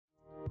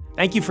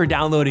Thank you for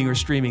downloading or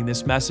streaming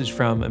this message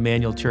from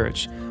Emmanuel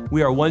Church.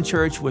 We are one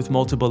church with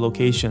multiple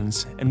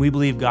locations, and we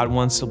believe God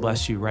wants to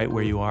bless you right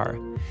where you are.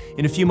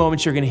 In a few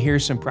moments, you're going to hear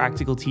some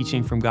practical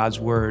teaching from God's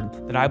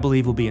Word that I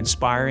believe will be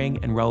inspiring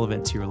and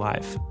relevant to your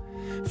life.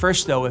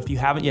 First, though, if you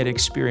haven't yet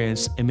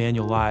experienced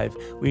Emmanuel Live,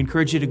 we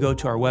encourage you to go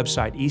to our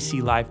website,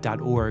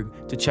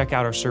 eclife.org, to check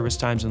out our service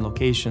times and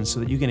locations so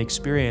that you can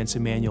experience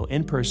Emmanuel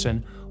in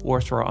person or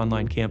through our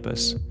online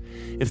campus.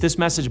 If this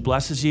message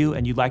blesses you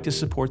and you'd like to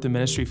support the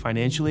ministry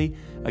financially,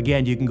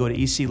 again, you can go to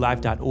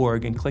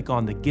eclife.org and click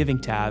on the Giving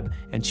tab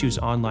and choose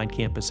Online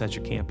Campus as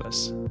your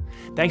campus.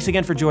 Thanks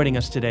again for joining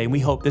us today, and we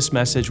hope this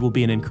message will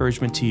be an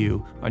encouragement to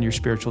you on your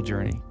spiritual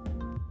journey.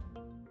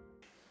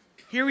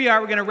 Here we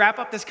are, we're going to wrap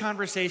up this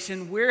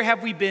conversation. Where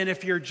have we been?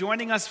 If you're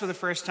joining us for the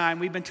first time,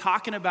 we've been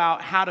talking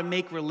about how to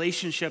make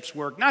relationships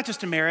work, not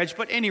just a marriage,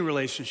 but any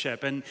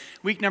relationship. And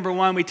week number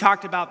 1, we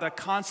talked about the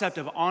concept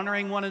of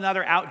honoring one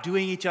another,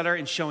 outdoing each other,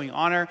 and showing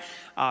honor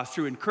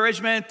through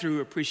encouragement,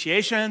 through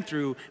appreciation,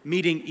 through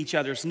meeting each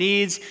other's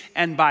needs,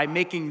 and by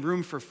making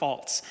room for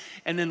faults.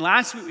 And then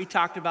last week, we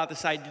talked about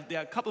this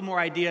idea, a couple more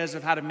ideas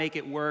of how to make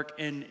it work,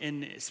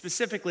 and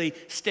specifically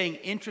staying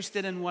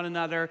interested in one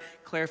another,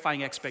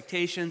 clarifying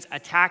expectations,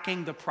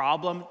 attacking the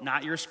problem,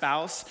 not your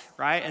spouse,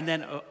 right? And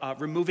then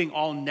removing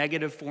all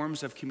negative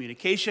forms of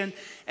communication,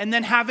 and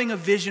then having a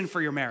vision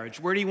for your marriage.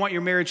 Where do you want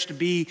your marriage to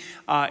be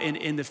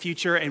in the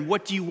future, and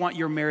what do you want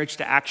your marriage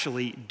to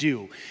actually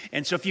do?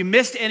 And so if you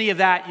missed any of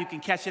that, you can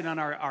catch it on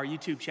our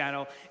YouTube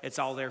channel. It's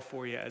all there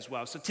for you as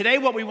well. So today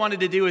what we wanted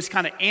to do is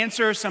kind of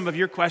answer some of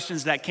your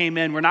questions that came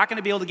in. We're not going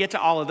to be able to get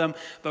to all of them,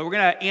 but we're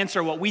going to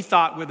answer what we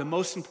thought were the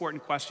most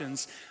important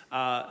questions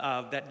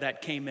that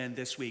came in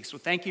this week. So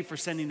thank you for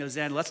sending those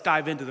in. Let's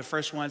dive into the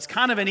first one. It's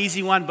kind of an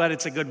easy one, but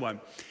it's a good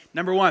one.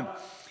 Number 1,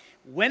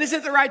 when is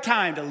it the right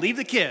time to leave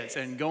the kids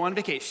and go on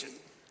vacation?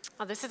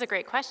 Oh, this is a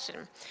great question.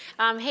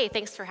 Hey,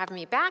 thanks for having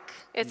me back.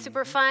 It's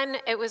super fun.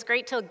 It was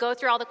great to go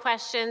through all the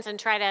questions and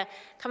try to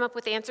come up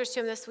with answers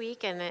to them this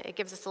week, and it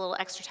gives us a little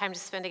extra time to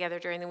spend together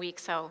during the week,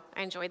 so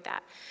I enjoyed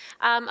that.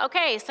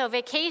 Okay, so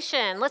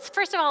vacation.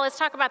 First of all, let's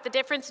talk about the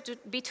difference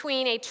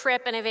between a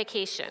trip and a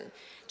vacation.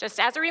 Just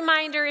as a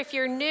reminder, if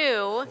you're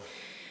new,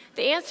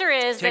 the answer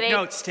is take that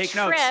notes, a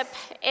trip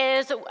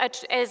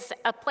is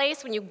a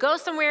place when you go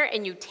somewhere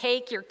and you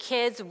take your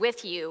kids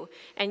with you,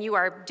 and you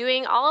are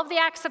doing all of the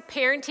acts of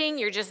parenting.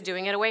 You're just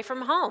doing it away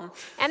from home,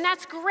 and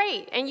that's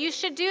great, and you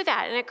should do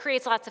that, and it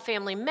creates lots of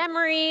family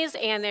memories,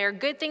 and there are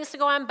good things to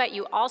go on, but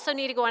you also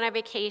need to go on a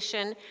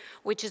vacation,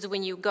 which is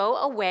when you go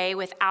away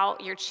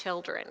without your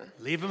children.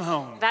 Leave them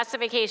home. That's a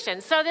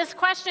vacation. So this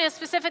question is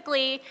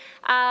specifically,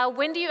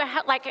 when do you,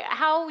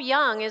 how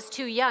young is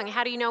too young?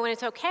 How do you know when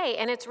it's okay?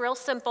 And it's real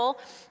simple.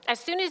 As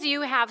soon as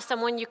you have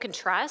someone you can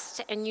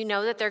trust and you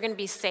know that they're going to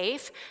be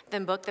safe,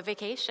 then book the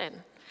vacation.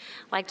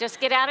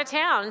 Just get out of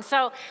town.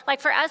 So,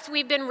 for us,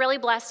 we've been really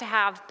blessed to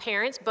have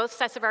parents. Both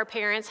sets of our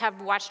parents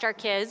have watched our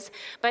kids,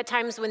 but at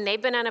times when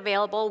they've been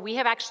unavailable, we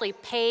have actually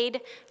paid,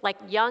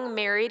 young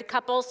married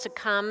couples to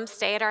come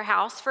stay at our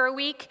house for a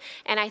week,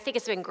 and I think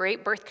it's been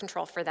great birth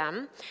control for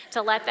them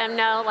to let them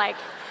know,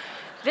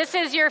 this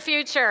is your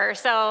future,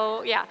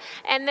 so yeah.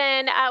 And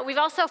then we've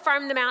also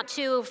farmed them out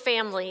to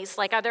families,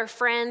 other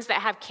friends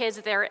that have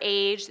kids their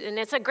age, and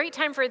it's a great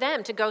time for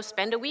them to go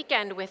spend a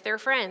weekend with their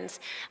friends.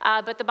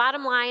 But the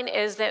bottom line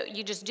is that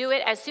you just do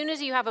it as soon as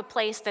you have a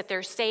place that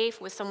they're safe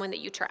with someone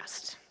that you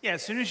trust. Yeah,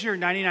 as soon as you're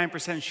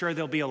 99% sure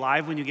they'll be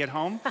alive when you get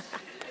home,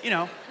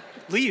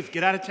 leave,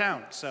 get out of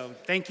town. So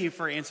thank you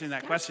for answering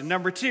that question.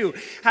 Number 2,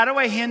 how do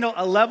I handle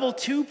a level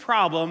 2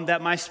 problem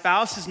that my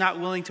spouse is not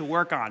willing to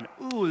work on?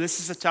 Ooh, this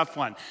is a tough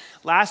one.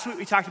 Last week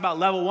we talked about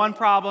level 1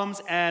 problems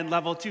and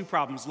level 2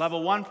 problems.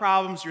 Level 1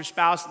 problems, your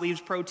spouse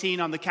leaves protein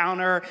on the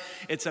counter.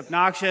 It's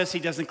obnoxious. He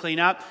doesn't clean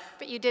up.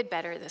 But you did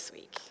better this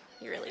week.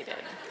 You really did.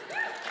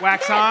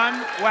 Wax on,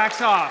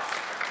 wax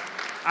off.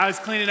 I was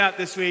cleaning up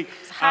this week.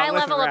 It's a high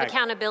level of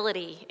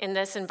accountability in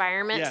this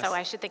environment, yes. So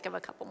I should think of a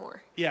couple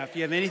more. Yeah, if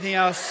you have anything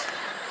else,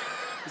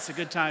 it's a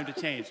good time to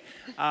change.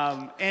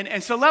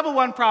 And so level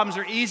 1 problems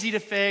are easy to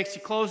fix.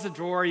 You close the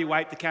drawer, you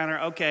wipe the counter,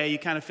 okay, you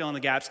kind of fill in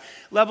the gaps.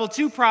 Level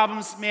 2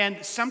 problems,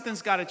 man,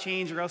 something's got to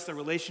change or else the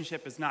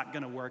relationship is not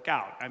going to work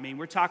out. I mean,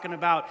 we're talking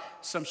about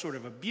some sort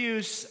of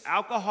abuse,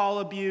 alcohol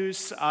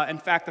abuse. In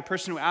fact, the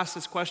person who asked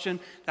this question,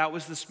 that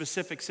was the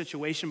specific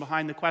situation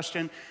behind the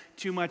question.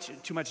 Too much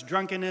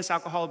drunkenness,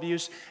 alcohol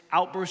abuse,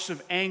 outbursts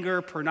of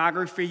anger,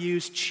 pornography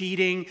use,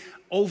 cheating,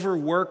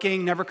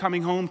 overworking, never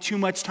coming home, too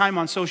much time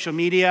on social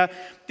media.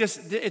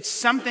 It's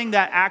something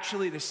that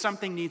actually,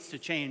 something needs to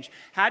change.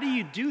 How do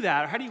you do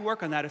that? Or how do you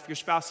work on that if your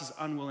spouse is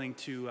unwilling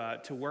to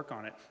work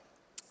on it?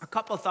 A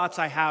couple of thoughts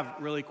I have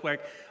really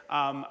quick.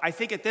 I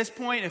think at this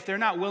point, if they're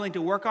not willing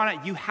to work on it,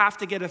 you have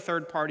to get a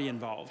third party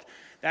involved.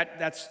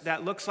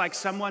 That looks like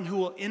someone who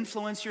will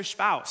influence your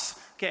spouse.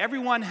 Okay,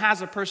 everyone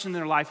has a person in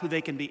their life who they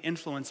can be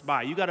influenced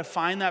by. You got to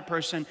find that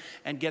person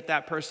and get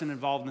that person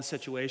involved in the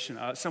situation.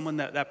 Someone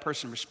that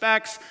person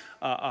respects,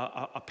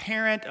 a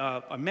parent,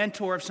 a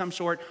mentor of some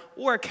sort,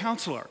 or a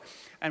counselor.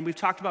 And we've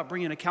talked about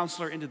bringing a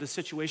counselor into the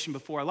situation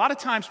before. A lot of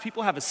times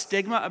people have a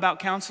stigma about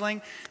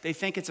counseling. They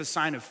think it's a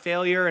sign of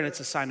failure and it's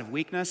a sign of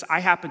weakness.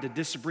 I happen to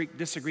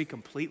disagree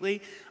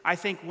completely. I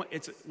think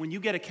when you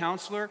get a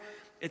counselor,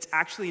 it's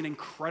actually an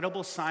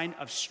incredible sign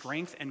of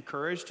strength and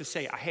courage to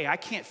say, hey, I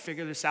can't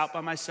figure this out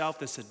by myself,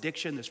 this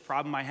addiction, this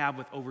problem I have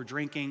with over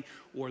drinking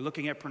or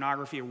looking at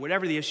pornography or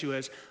whatever the issue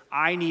is,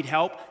 I need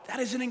help. That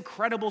is an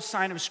incredible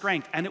sign of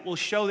strength, and it will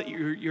show that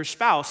your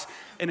spouse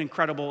an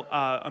incredible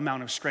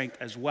amount of strength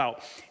as well.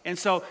 And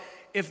so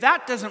if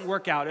that doesn't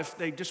work out, if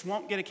they just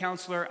won't get a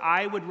counselor,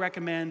 I would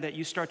recommend that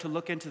you start to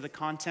look into the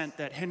content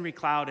that Henry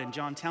Cloud and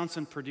John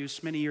Townsend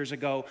produced many years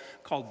ago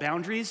called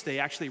Boundaries. They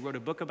actually wrote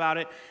a book about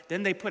it.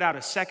 Then they put out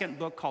a second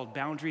book called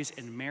Boundaries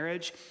in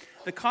Marriage.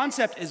 The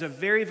concept is a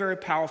very, very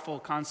powerful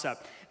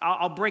concept.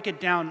 I'll break it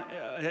down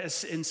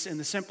in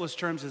the simplest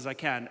terms as I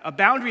can. A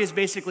boundary is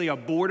basically a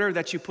border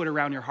that you put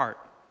around your heart.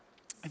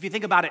 If you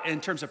think about it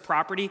in terms of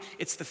property,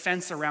 it's the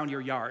fence around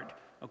your yard,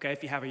 okay,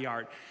 if you have a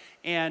yard.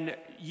 And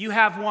you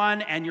have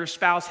one and your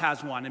spouse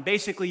has one. And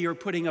basically you're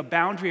putting a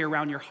boundary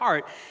around your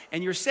heart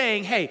and you're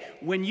saying, hey,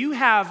 when you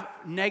have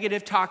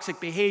negative toxic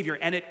behavior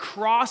and it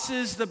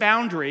crosses the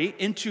boundary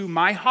into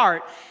my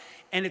heart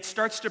and it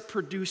starts to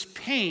produce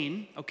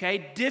pain,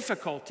 okay,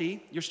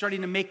 difficulty, you're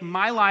starting to make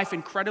my life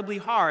incredibly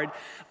hard,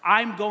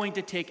 I'm going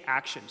to take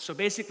action. So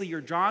basically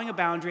you're drawing a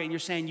boundary and you're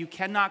saying you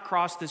cannot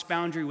cross this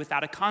boundary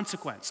without a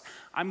consequence.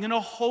 I'm going to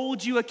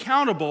hold you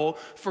accountable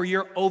for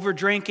your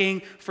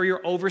over-drinking, for your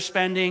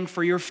overspending,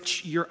 for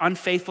your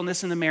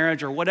unfaithfulness in the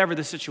marriage or whatever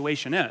the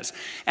situation is.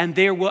 And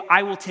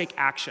I will take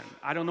action.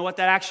 I don't know what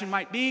that action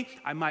might be.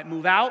 I might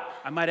move out.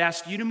 I might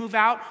ask you to move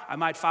out. I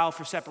might file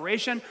for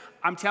separation.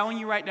 I'm telling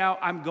you right now,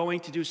 I'm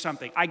going to do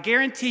something. I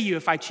guarantee you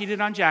if I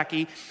cheated on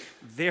Jackie,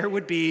 there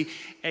would be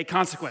a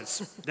consequence.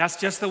 That's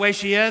just the way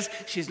she is.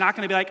 She's not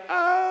going to be like,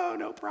 oh,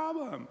 no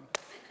problem.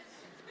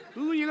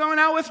 Who are you going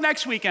out with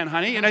next weekend,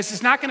 honey? And it's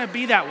just not going to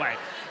be that way.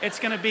 It's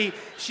going to be,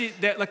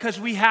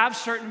 because we have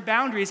certain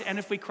boundaries, and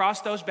if we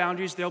cross those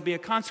boundaries, there'll be a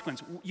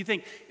consequence. You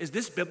think, is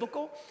this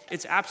biblical?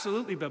 It's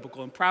absolutely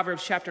biblical. In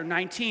Proverbs chapter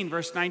 19,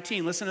 verse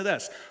 19, listen to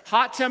this.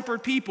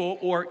 Hot-tempered people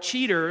or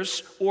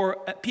cheaters or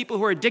people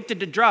who are addicted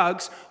to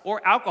drugs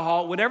or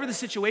alcohol, whatever the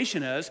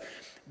situation is,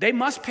 they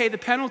must pay the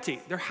penalty.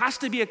 There has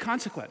to be a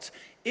consequence.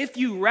 If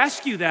you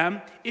rescue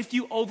them, if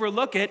you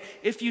overlook it,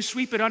 if you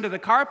sweep it under the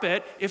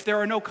carpet, if there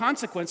are no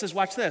consequences,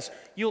 watch this,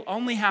 you'll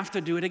only have to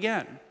do it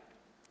again.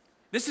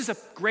 This is a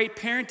great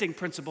parenting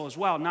principle as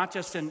well, not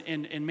just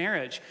in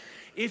marriage.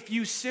 If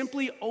you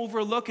simply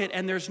overlook it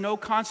and there's no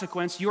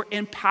consequence, you're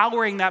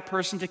empowering that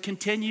person to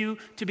continue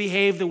to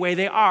behave the way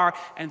they are,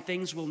 and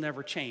things will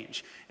never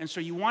change. And so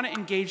you want to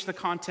engage the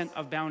content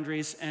of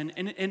boundaries,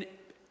 and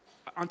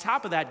on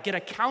top of that, get a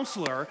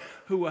counselor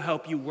who will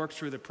help you work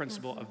through the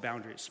principle of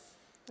boundaries.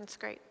 That's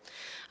great.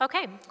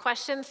 Okay,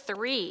 question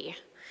 3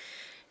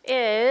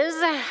 is,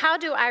 how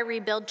do I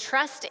rebuild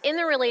trust in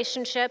the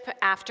relationship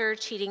after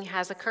cheating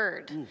has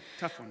occurred? Ooh,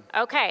 tough one.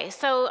 Okay,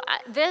 so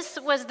this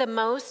was the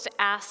most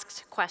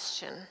asked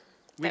question.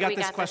 We got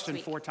this question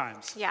 4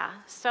 times. Yeah,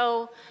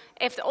 so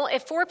if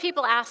 4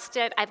 people asked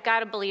it, I've got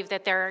to believe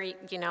that there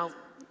are,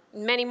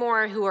 many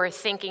more who are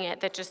thinking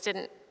it that just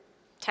didn't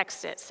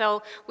text it.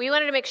 So we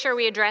wanted to make sure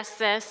we address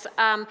this.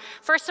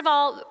 First of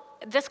all,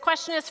 this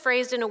question is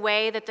phrased in a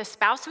way that the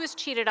spouse who is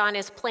cheated on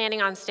is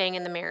planning on staying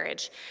in the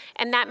marriage.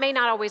 And that may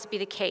not always be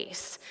the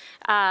case.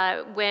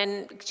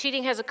 When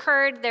cheating has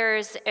occurred,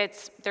 there's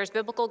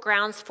biblical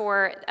grounds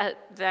for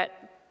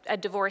a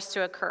divorce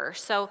to occur.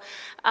 So,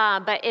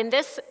 but in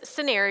this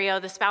scenario,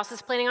 the spouse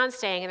is planning on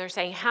staying and they're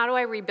saying, how do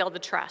I rebuild the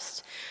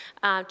trust?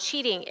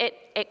 Cheating,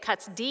 it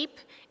cuts deep,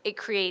 it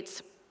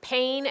creates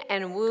pain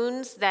and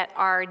wounds that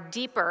are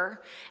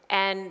deeper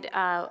and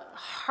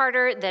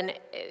harder than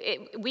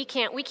we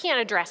can't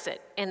address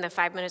it in the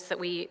 5 minutes that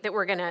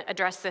we're going to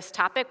address this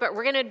topic, but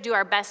we're going to do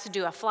our best to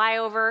do a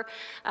flyover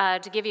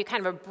to give you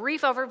kind of a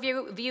brief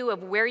overview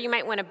of where you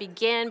might want to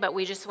begin, but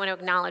we just want to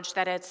acknowledge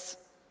that it's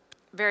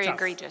very tough.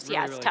 Egregious. Really,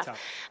 yeah, it's really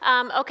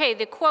tough. Okay,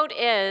 the quote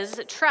is,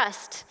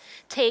 trust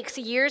takes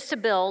years to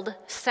build,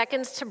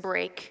 seconds to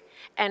break,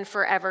 and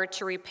forever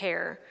to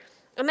repair.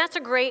 And that's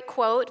a great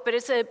quote, but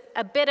it's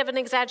a bit of an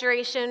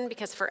exaggeration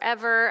because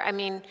forever,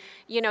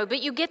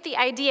 but you get the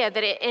idea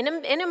that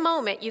in a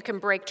moment you can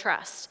break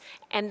trust.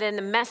 And then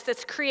the mess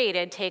that's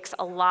created takes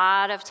a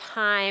lot of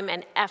time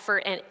and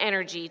effort and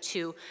energy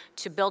to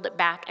build it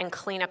back and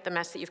clean up the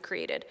mess that you've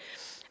created.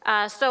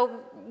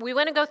 So we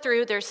want to go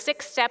through, there's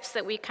 6 steps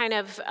that we kind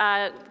of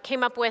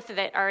came up with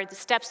that are the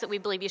steps that we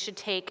believe you should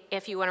take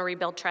if you want to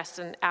rebuild trust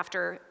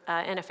after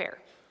an affair.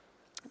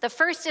 The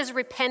first is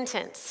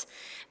repentance.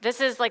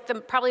 This is like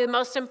probably the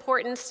most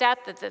important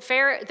step, that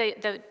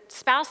the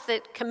spouse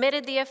that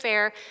committed the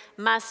affair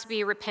must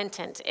be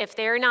repentant. If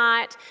they're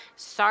not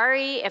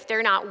sorry, if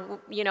they're not,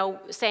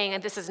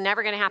 saying this is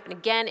never going to happen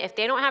again, if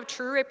they don't have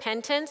true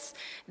repentance,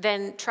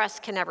 then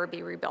trust can never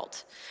be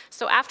rebuilt.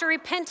 So after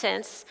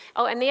repentance,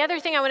 and the other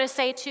thing I want to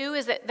say too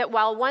is that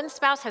while one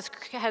spouse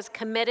has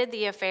committed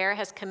the affair,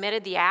 has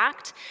committed the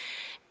act,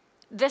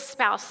 this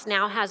spouse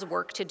now has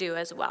work to do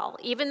as well.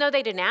 Even though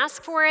they didn't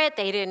ask for it,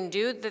 they didn't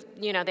do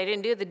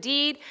the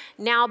deed,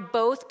 now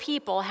both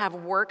people have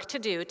work to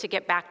do to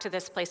get back to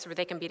this place where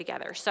they can be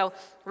together. So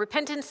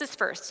repentance is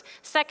first.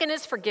 Second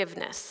is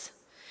forgiveness.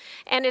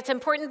 And it's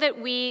important that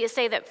we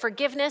say that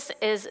forgiveness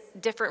is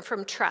different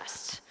from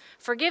trust.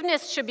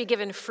 Forgiveness should be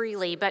given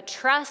freely, but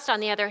trust, on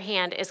the other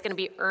hand, is going to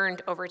be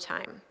earned over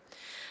time.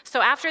 So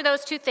after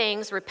those two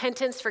things,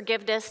 repentance,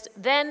 forgiveness,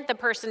 then the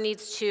person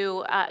needs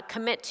to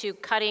commit to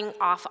cutting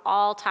off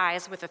all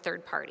ties with a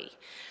third party.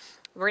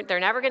 They're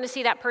never going to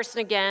see that person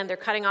again. They're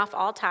cutting off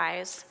all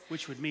ties.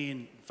 Which would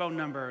mean phone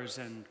numbers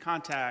and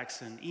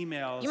contacts and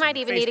emails. You might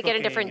even need to get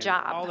a different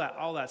job.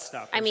 All that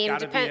stuff. I mean,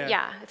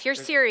 if you're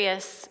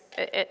serious,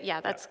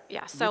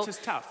 So, which is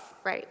tough.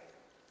 Right.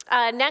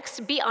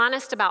 Next, be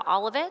honest about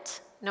all of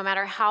it, no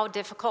matter how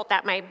difficult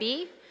that might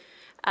be.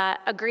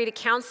 Agree to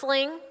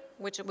counseling,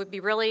 which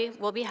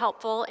will be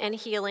helpful in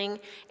healing.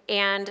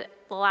 And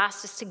the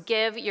last is to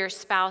give your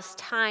spouse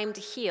time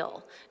to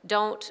heal.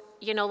 Don't,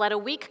 let a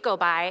week go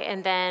by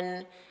and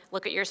then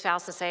look at your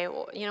spouse and say,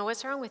 well,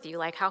 what's wrong with you?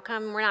 Like, how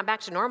come we're not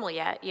back to normal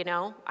yet?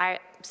 I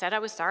said I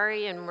was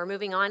sorry and we're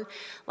moving on.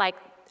 Like,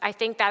 I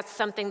think that's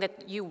something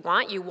that you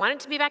want. You want it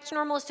to be back to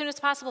normal as soon as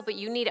possible, but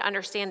you need to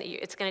understand that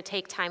it's going to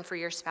take time for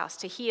your spouse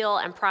to heal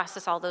and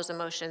process all those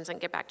emotions and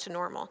get back to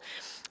normal.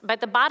 But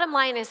the bottom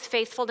line is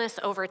faithfulness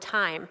over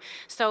time.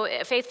 So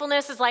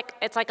faithfulness is like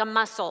a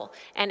muscle.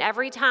 And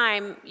every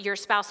time your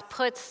spouse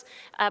puts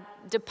a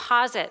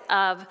deposit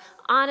of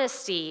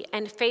honesty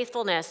and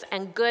faithfulness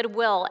and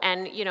goodwill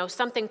and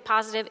something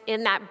positive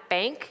in that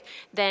bank,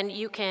 then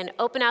you can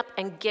open up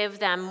and give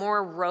them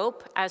more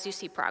rope as you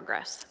see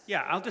progress.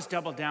 Yeah, I'll just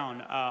double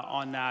down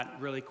on that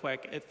really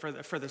quick.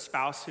 For the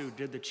spouse who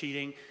did the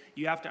cheating,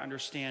 you have to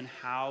understand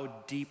how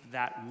deep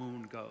that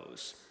wound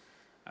goes.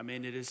 I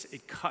mean,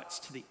 it cuts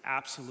to the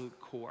absolute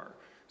core.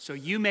 So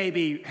you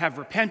maybe have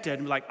repented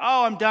and be like,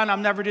 oh, I'm done. I'll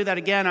never do that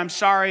again. I'm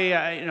sorry.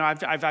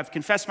 I've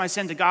confessed my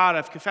sin to God.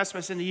 I've confessed my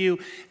sin to you.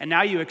 And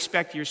now you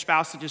expect your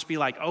spouse to just be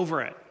like,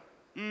 over it.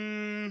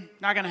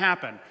 Not going to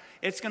happen.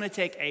 It's going to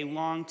take a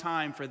long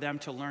time for them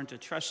to learn to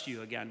trust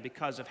you again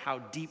because of how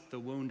deep the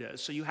wound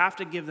is. So you have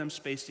to give them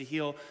space to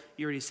heal.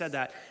 You already said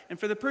that. And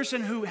for the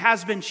person who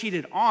has been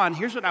cheated on,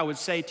 here's what I would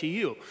say to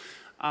you.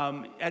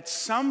 At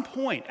some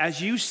point, as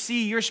you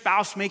see your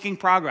spouse making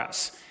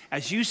progress,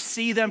 as you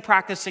see them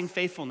practicing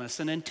faithfulness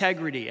and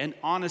integrity and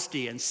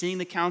honesty and seeing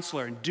the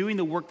counselor and doing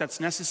the work that's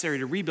necessary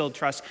to rebuild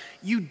trust,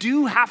 you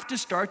do have to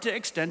start to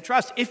extend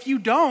trust. If you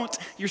don't,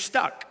 you're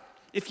stuck.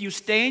 If you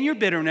stay in your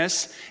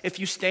bitterness, if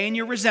you stay in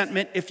your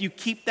resentment, if you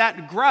keep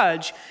that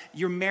grudge,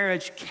 your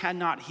marriage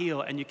cannot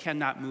heal and you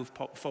cannot move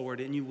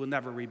forward and you will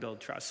never rebuild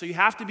trust. So you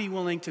have to be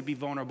willing to be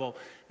vulnerable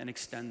and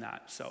extend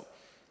that. So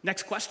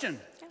next question.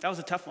 That was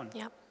a tough one.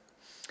 Yep.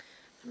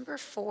 Number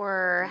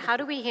 4, how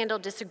do we handle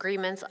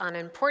disagreements on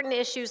important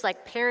issues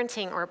like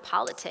parenting or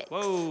politics?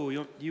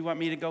 Whoa, you want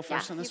me to go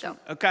first on this one?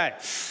 Go. Okay.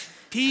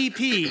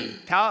 PP,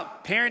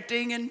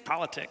 parenting and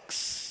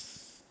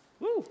politics.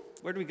 Woo,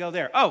 where do we go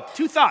there? Oh,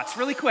 2 thoughts,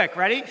 really quick,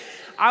 ready?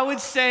 I would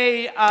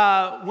say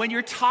when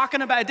you're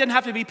talking about, it doesn't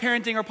have to be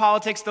parenting or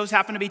politics, those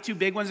happen to be 2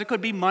 big ones. It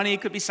could be money,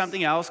 it could be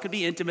something else, it could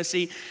be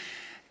intimacy.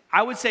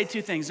 I would say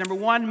 2 things. Number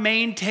 1,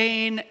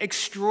 maintain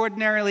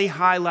extraordinarily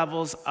high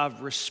levels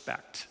of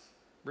respect.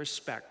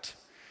 Respect.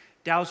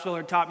 Dallas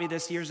Willard taught me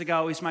this years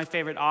ago. He's my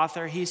favorite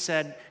author. He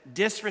said,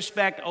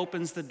 disrespect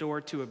opens the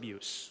door to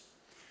abuse.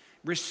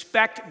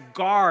 Respect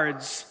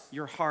guards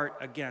your heart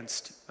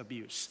against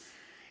abuse.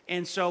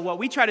 And so what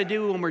we try to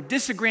do when we're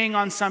disagreeing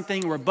on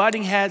something, we're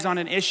butting heads on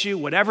an issue,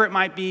 whatever it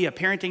might be, a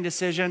parenting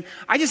decision,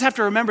 I just have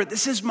to remember,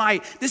 this is my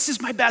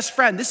best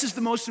friend. This is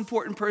the most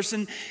important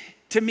person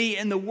to me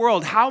in the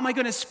world. How am I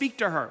going to speak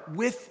to her?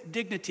 With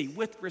dignity,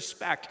 with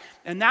respect.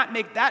 And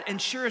that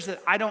ensures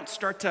that I don't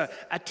start to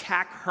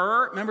attack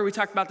her. Remember we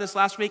talked about this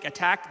last week?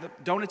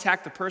 Don't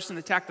attack the person,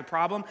 attack the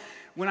problem.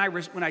 When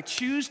I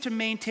choose to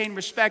maintain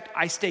respect,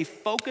 I stay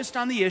focused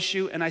on the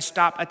issue and I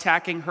stop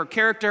attacking her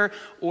character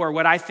or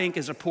what I think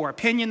is a poor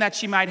opinion that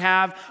she might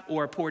have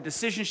or a poor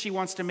decision she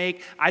wants to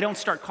make. I don't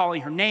start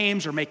calling her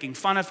names or making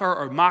fun of her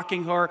or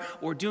mocking her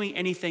or doing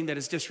anything that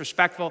is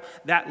disrespectful.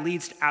 That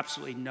leads to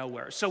absolutely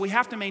nowhere. So we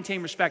have to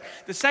maintain respect.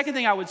 The second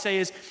thing I would say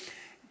is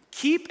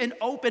keep an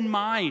open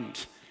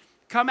mind.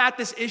 come at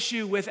this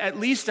issue with at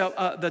least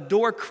the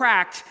door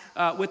cracked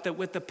with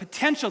the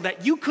potential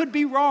that you could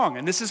be wrong.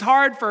 And this is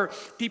hard for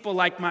people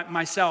like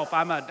myself.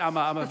 I'm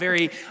a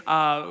very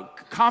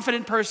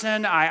confident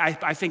person.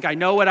 I think I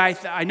know what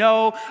I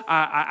know.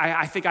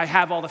 I think I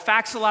have all the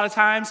facts a lot of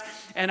times.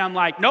 And I'm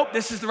like, nope,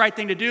 this is the right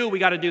thing to do. We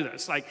got to do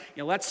this. Like,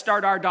 let's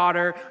start our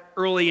daughter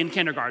early in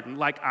kindergarten.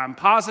 Like, I'm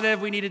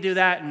positive we need to do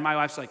that. And my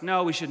wife's like,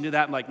 no, we shouldn't do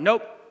that. I'm like,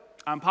 nope,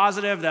 I'm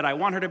positive that I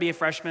want her to be a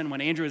freshman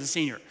when Andrew is a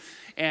senior.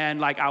 And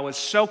like, I was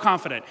so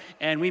confident,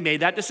 and we made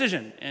that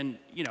decision. And,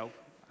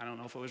 I don't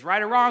know if it was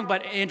right or wrong,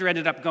 but Andrew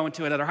ended up going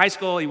to another high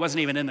school. He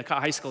wasn't even in the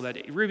high school that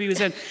Ruby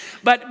was in.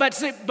 But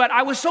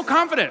I was so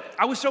confident.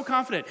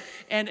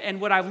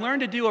 And what I've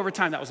learned to do over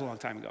time, that was a long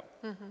time ago,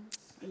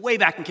 way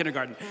back in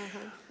kindergarten.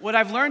 What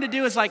I've learned to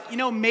do is like,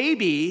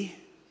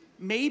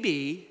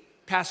 maybe,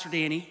 Pastor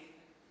Danny,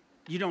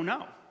 you don't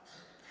know.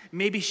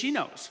 Maybe she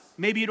knows.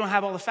 Maybe you don't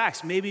have all the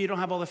facts. Maybe you don't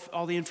have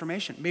all the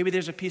information. Maybe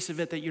there's a piece of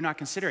it that you're not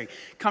considering.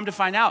 Come to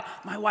find out,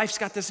 my wife's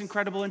got this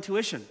incredible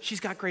intuition. She's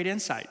got great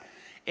insight.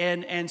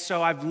 And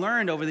so I've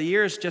learned over the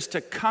years just to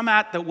come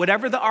at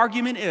whatever the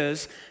argument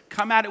is,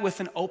 come at it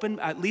with an open,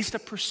 at least a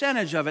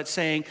percentage of it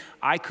saying,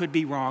 I could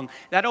be wrong.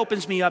 That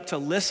opens me up to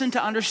listen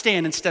to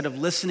understand instead of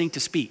listening to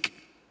speak,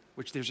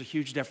 which there's a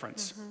huge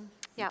difference.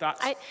 Yeah,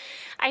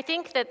 I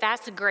think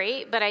that's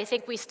great, but I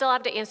think we still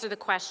have to answer the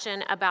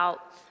question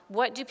about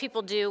what do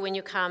people do when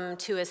you come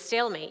to a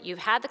stalemate? You've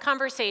had the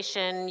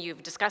conversation,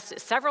 you've discussed it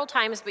several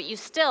times, but you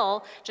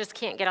still just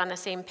can't get on the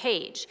same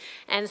page.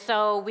 And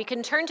so we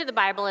can turn to the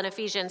Bible in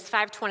Ephesians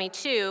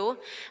 5:22,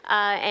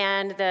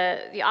 and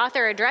the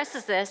author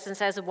addresses this and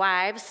says,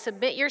 wives,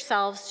 submit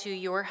yourselves to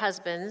your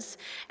husbands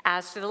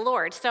as to the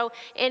Lord. So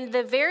in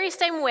the very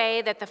same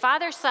way that the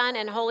Father, Son,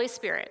 and Holy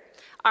Spirit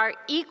are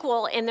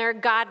equal in their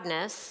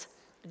godness,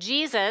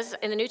 Jesus,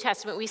 in the New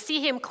Testament, we see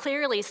him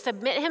clearly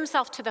submit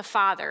himself to the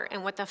Father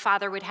and what the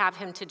Father would have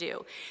him to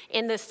do.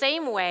 In the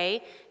same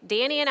way,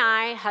 Danny and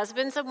I,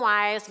 husbands and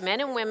wives, men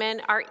and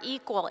women, are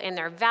equal in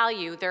their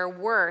value, their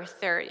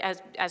worth,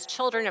 as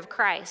children of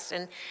Christ,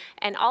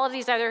 and all of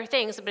these other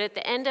things. But at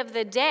the end of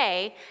the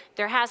day,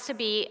 there has to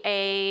be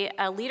a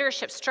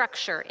leadership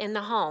structure in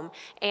the home,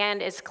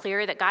 and it's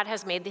clear that God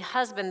has made the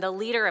husband the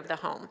leader of the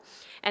home.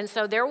 And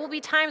so there will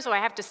be times where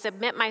I have to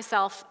submit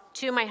myself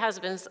to my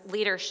husband's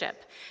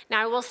leadership.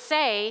 Now, I will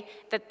say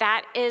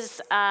that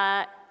is,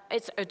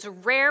 it's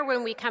rare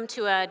when we come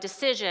to a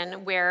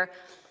decision where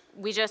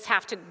we just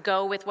have to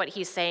go with what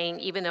he's saying,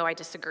 even though I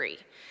disagree.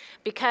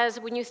 Because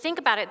when you think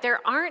about it, there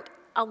aren't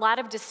a lot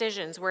of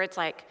decisions where it's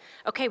like,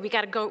 okay, we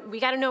got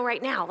to know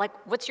right now. Like,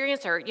 what's your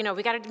answer?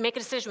 We got to make a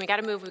decision. We got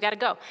to move. We got to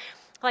go.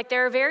 Like,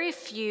 there are very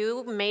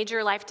few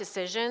major life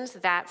decisions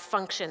that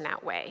function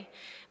that way.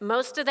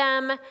 Most of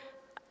them,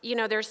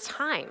 there's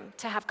time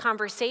to have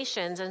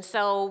conversations. And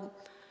so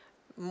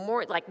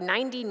more like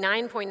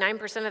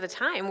 99.9% of the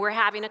time, we're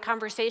having a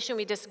conversation,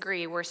 we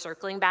disagree. We're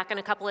circling back in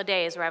a couple of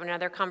days. We're having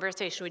another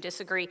conversation, we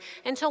disagree.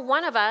 Until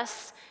one of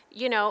us,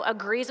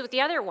 agrees with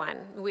the other one.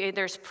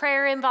 There's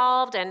prayer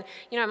involved. And,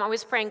 I'm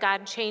always praying,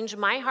 God, change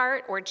my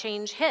heart or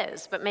change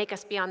his, but make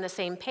us be on the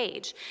same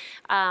page.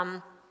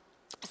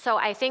 So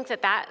I think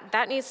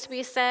that needs to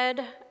be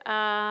said.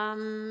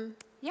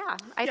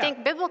 I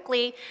think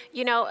biblically,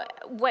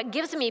 what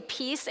gives me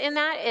peace in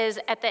that is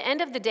at the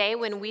end of the day,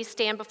 when we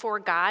stand before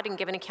God and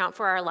give an account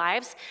for our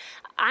lives,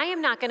 I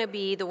am not going to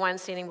be the one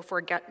standing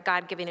before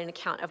God giving an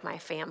account of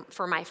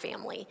for my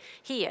family.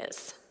 He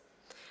is.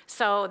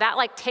 So that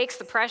takes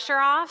the pressure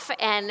off,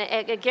 and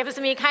it gives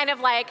me kind of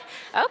okay,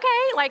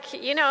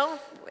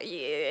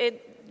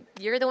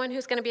 you're the one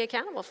who's going to be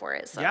accountable for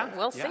it. So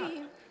we'll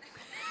see.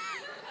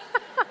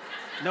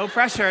 No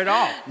pressure at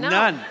all. No.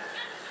 None.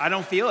 I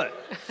don't feel it.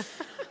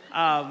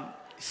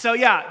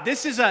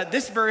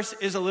 This verse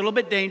is a little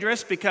bit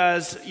dangerous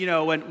because,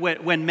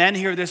 when men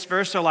hear this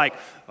verse, they're like,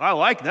 I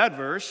like that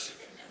verse.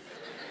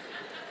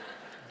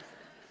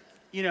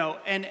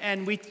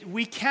 And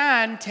we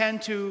can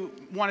tend to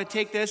want to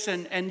take this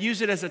and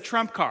use it as a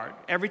trump card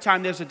every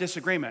time there's a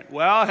disagreement.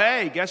 Well,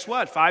 hey, guess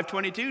what?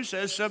 5:22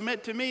 says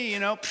submit to me,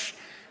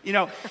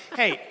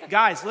 Hey,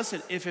 guys,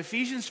 listen, if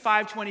Ephesians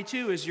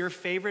 5:22 is your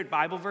favorite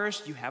Bible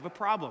verse, you have a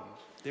problem.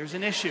 There's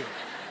an issue,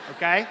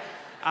 okay?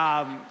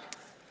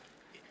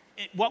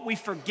 What we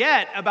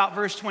forget about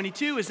verse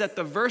 22 is that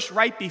the verse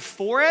right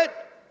before it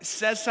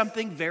says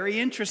something very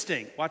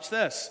interesting. Watch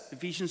this,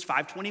 Ephesians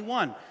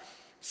 5:21.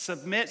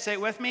 Submit, say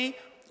it with me,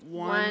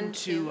 one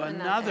to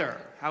another.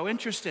 How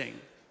interesting.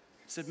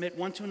 Submit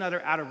one to another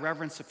out of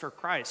reverence for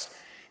Christ.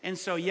 And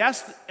so,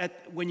 yes,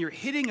 when you're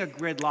hitting a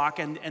gridlock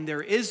and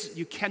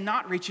you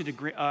cannot reach an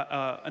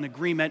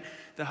agreement,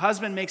 the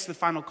husband makes the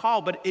final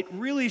call, but it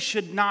really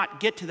should not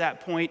get to that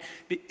point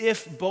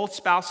if both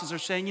spouses are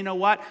saying, you know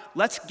what,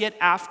 let's get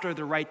after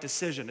the right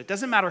decision. It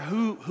doesn't matter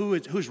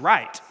who's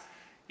right.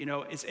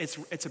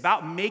 It's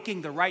about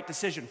making the right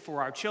decision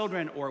for our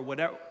children or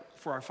whatever,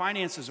 for our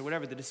finances or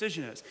whatever the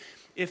decision is.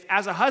 If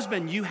as a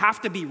husband you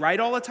have to be right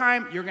all the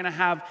time, you're gonna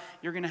have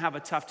a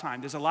tough time.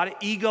 There's a lot of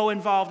ego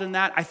involved in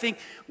that. I think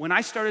when I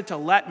started to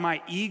let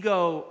my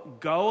ego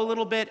go a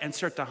little bit and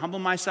start to humble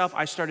myself,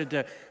 I started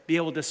to be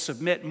able to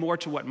submit more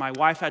to what my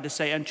wife had to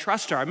say and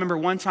trust her. I remember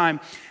one time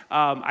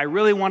I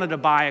really wanted to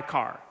buy a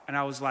car, and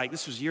I was like,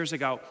 this was years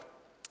ago.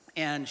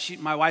 And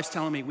my wife's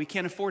telling me, we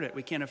can't afford it.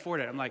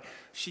 I'm like,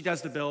 she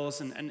does the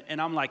bills, and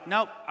I'm like,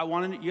 nope,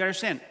 you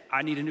understand,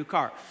 I need a new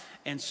car.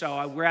 And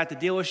so we're at the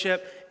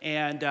dealership,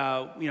 and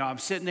I'm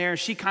sitting there, and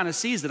she kind of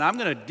sees that I'm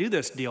going to do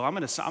this deal. I'm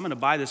going to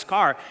buy this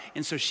car.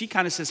 And so she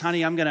kind of says,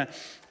 honey,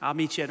 I'll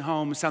meet you at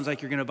home. It sounds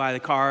like you're going to buy the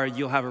car.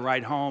 You'll have a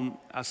ride home.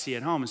 I'll see you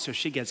at home. And so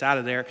she gets out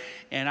of there,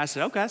 and I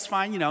said, okay, that's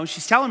fine.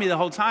 She's telling me the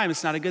whole time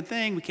it's not a good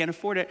thing. We can't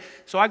afford it.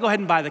 So I go ahead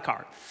and buy the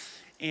car.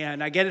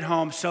 And I get it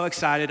home, so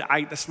excited.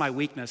 That's my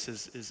weakness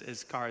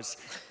is cars.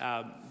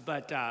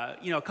 But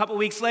a couple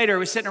weeks later,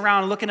 we're sitting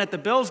around looking at the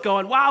bills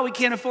going, wow, we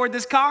can't afford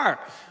this car.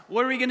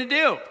 What are we going to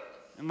do?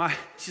 And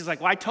she's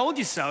like, well, I told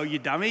you so, you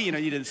dummy. You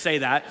didn't say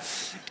that.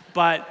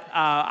 But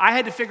I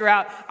had to figure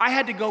out, I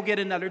had to go get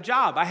another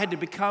job. I had to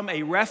become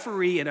a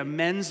referee in a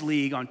men's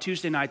league on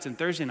Tuesday nights and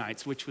Thursday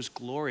nights, which was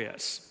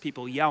glorious.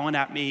 People yelling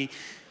at me,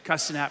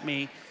 cussing at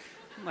me.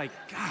 I'm like,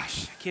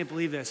 gosh, I can't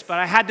believe this. But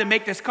I had to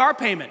make this car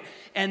payment.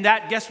 And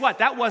guess what?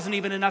 That wasn't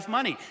even enough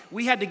money.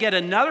 We had to get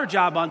another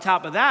job on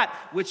top of that,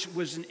 which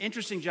was an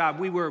interesting job.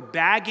 We were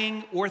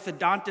bagging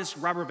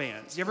orthodontist rubber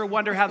bands. You ever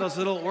wonder how those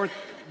little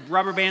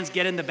rubber bands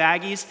get in the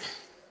baggies?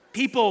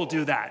 People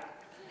do that.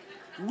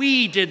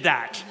 We did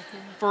that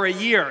for a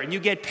year, and you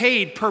get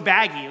paid per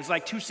baggie. It was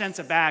like 2 cents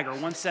a bag or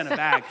 1 cent a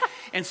bag.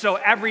 And so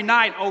every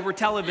night over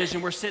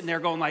television, we're sitting there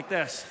going like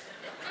this.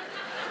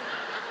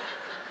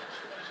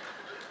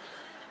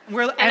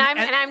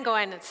 I'm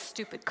going,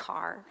 stupid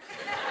car.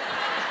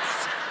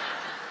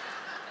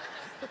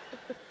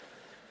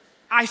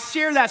 I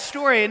share that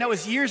story, and it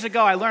was years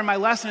ago. I learned my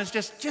lesson. It's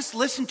just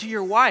listen to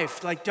your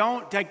wife.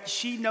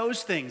 She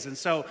knows things. And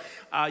so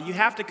you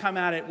have to come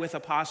at it with a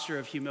posture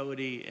of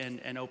humility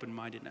and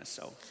open-mindedness.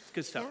 So it's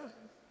good stuff. Yeah.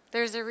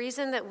 There's a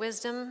reason that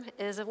wisdom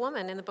is a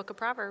woman in the book of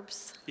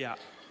Proverbs. Yeah,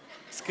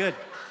 it's good.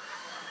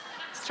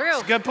 It's true.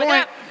 It's a good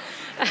point.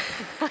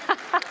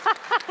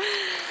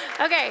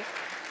 Okay.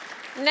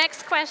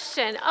 Next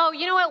question. Oh,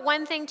 you know what?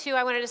 One thing, too,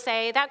 I wanted to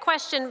say, that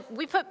question,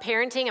 we put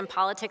parenting and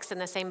politics in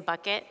the same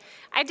bucket.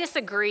 I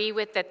disagree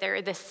with that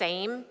they're the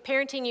same.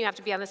 Parenting, you have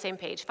to be on the same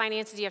page.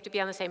 Finances, you have to be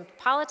on the same.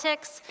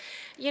 Politics,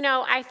 we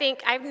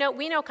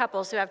know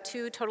couples who have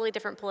 2 totally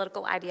different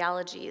political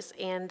ideologies,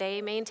 and they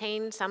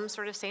maintain some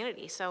sort of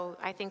sanity. So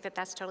I think that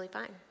that's totally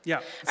fine. Yeah,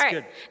 that's all right,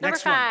 good. Number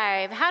Next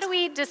 5, how do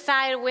we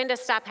decide when to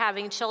stop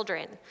having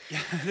children?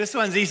 This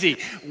one's easy.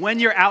 When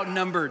you're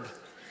outnumbered,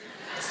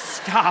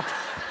 stop.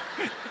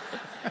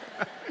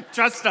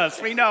 Trust us,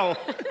 we know.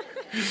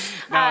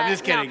 No, I'm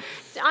just kidding.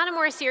 No. On a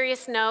more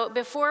serious note,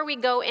 before we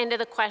go into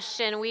the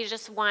question, we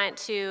just want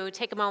to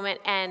take a moment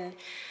and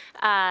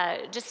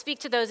just speak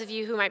to those of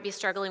you who might be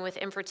struggling with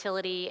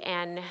infertility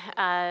and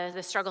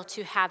the struggle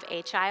to have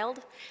a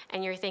child.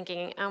 And you're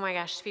thinking, oh my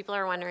gosh, people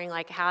are wondering,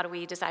 how do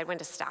we decide when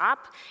to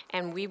stop?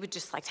 And we would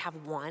just like to have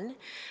one.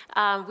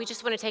 We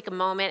just want to take a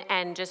moment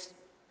and just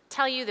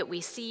tell you that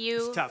we see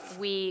you. It's tough.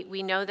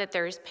 We know that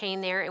there's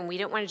pain there, and we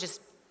don't want to just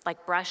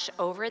brush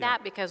over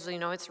that because we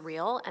know it's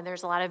real, and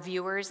there's a lot of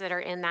viewers that are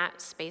in that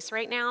space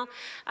right now.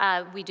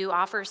 We do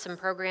offer some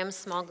programs,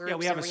 small groups. Yeah,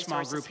 we have and a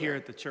small group here here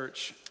at the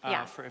church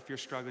for if you're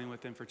struggling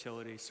with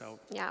infertility. So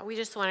yeah, we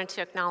just wanted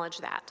to acknowledge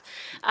that.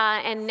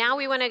 And now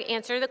we want to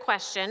answer the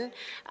question.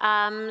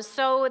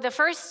 So the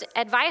first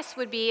advice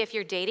would be, if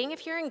you're dating,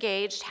 if you're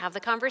engaged, have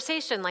the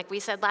conversation like we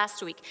said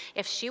last week.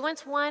 If she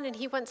wants 1 and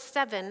he wants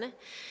 7,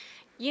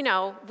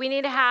 we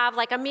need to have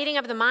a meeting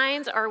of the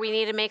minds, or we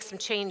need to make some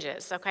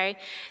changes, okay?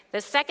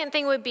 The second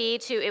thing would be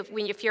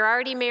if you're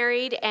already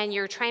married and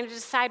you're trying to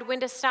decide when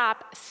to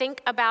stop, think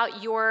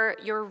about your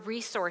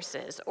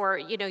resources,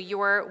 or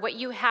what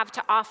you have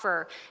to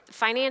offer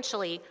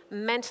financially,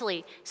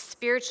 mentally,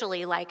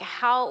 spiritually.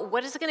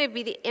 What is going to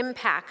be the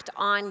impact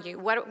on you?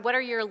 What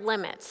are your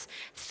limits?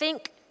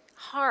 Think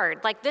hard.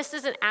 This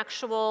is an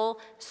actual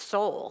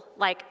soul,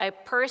 a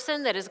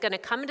person that is going to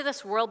come into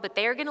this world, but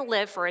they are going to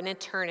live for an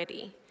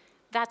eternity.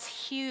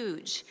 That's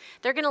huge.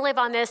 They're going to live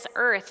on this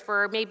earth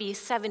for maybe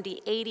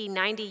 70, 80,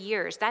 90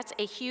 years. That's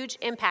a huge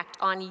impact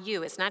on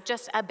you. It's not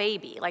just a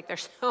baby.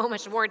 There's so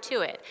much more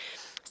to it.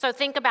 So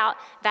think about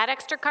that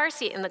extra car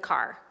seat in the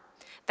car,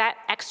 that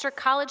extra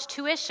college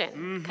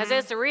tuition, because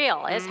it's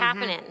real, it's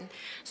happening.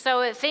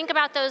 So think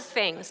about those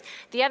things.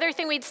 The other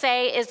thing we'd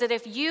say is that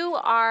if you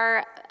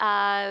are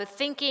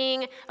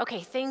thinking,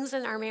 okay, things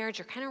in our marriage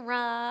are kind of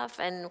rough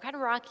and kind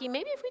of rocky,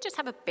 maybe if we just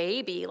have a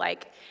baby,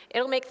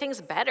 it'll make things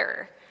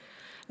better.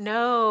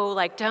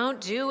 No,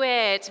 don't do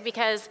it,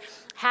 because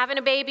having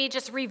a baby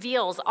just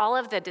reveals all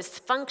of the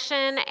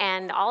dysfunction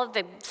and all of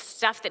the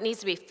stuff that needs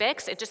to be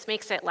fixed. It just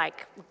makes it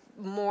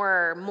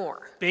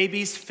more.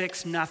 Babies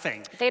fix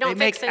nothing. They don't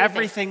make fix anything.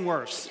 Everything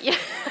worse. Yeah.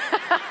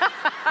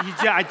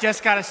 I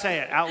just got to say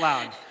it out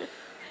loud.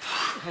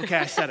 Okay,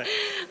 I said it.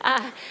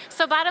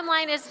 So bottom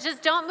line is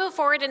just don't move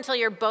forward until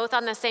you're both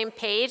on the same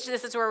page.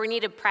 This is where we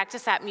need to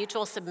practice that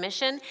mutual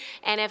submission.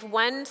 And if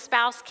one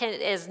spouse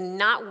is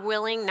not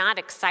willing, not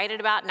excited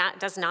about,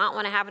 does not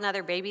want to have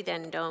another baby,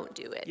 then don't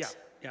do it.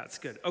 Yeah, it's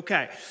good.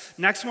 Okay,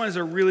 next one is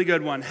a really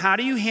good one. How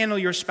do you handle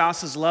your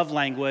spouse's love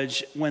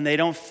language when they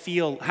don't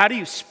feel, how do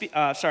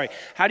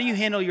you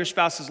handle your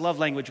spouse's love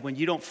language when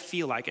you don't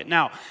feel like it?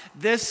 Now,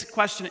 this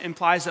question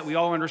implies that we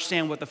all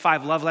understand what the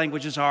 5 love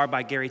languages are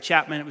by Gary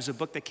Chapman. It was a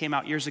book that came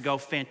out years ago.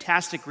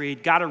 Fantastic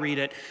read, gotta read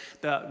it.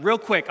 Real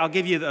quick, I'll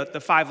give you the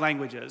 5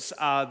 languages.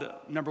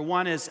 Number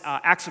 1 is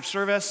acts of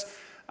service.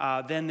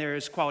 Then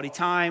there's quality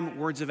time,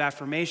 words of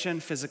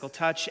affirmation, physical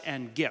touch,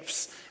 and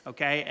gifts,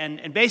 okay?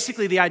 And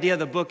basically the idea of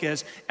the book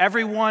is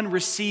everyone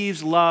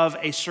receives love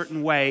a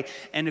certain way,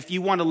 and if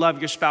you want to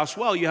love your spouse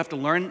well, you have to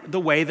learn the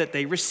way that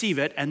they receive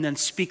it and then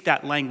speak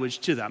that language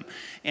to them.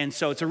 And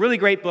so it's a really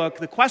great book.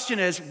 The question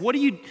is,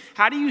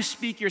 how do you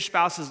speak your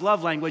spouse's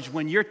love language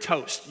when you're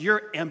toast,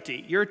 you're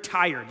empty, you're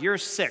tired, you're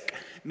sick?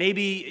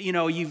 Maybe,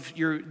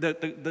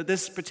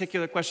 this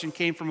particular question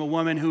came from a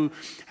woman who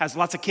has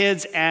lots of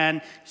kids,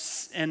 and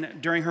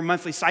during her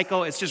monthly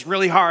cycle, it's just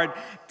really hard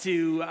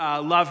to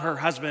love her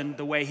husband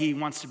the way he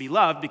wants to be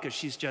loved because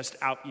she's just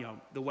out,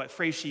 the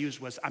phrase she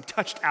used was, I'm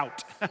touched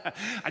out.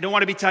 I don't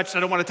want to be touched. I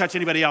don't want to touch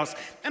anybody else.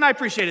 And I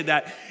appreciated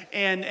that.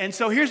 And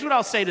so here's what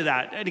I'll say to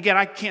that. And again,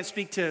 I can't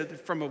speak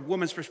from a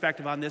woman's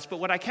perspective on this, but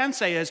what I can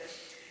say is,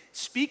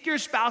 speak your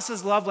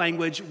spouse's love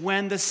language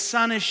when the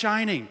sun is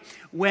shining,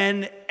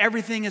 when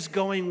everything is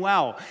going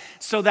well,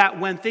 so that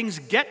when things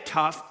get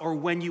tough or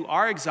when you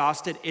are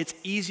exhausted, it's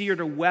easier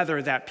to weather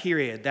that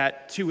period,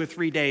 that 2 or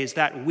 3 days,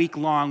 that week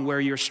long where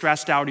you're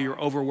stressed out or you're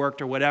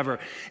overworked or whatever.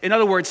 In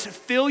other words,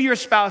 fill your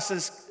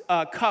spouse's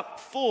cup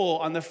full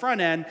on the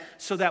front end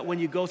so that when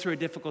you go through a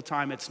difficult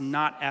time, it's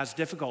not as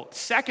difficult.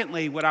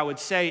 Secondly, what I would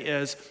say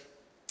is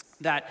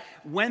that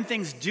when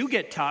things do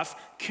get tough,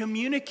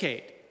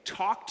 communicate.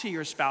 Talk to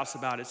your spouse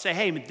about it. Say,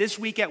 hey, this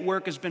week at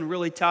work has been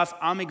really tough.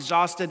 I'm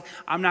exhausted.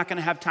 I'm not going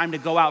to have time to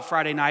go out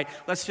Friday night.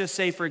 Let's just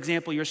say, for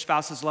example, your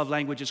spouse's love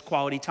language is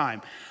quality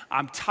time.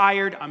 I'm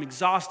tired. I'm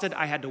exhausted.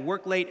 I had to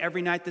work late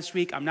every night this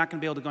week. I'm not going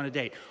to be able to go on a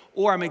date.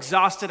 Or I'm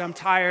exhausted. I'm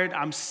tired.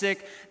 I'm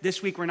sick.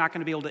 This week we're not going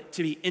to be able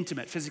to be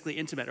intimate, physically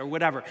intimate, or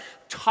whatever.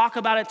 Talk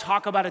about it.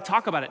 Talk about it.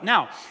 Talk about it.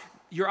 Now,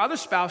 your other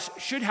spouse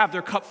should have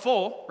their cup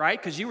full, right?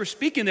 Because you were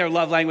speaking their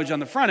love language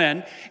on the front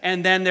end,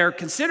 and then they're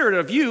considerate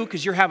of you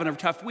because you're having a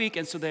tough week,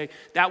 and so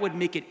that would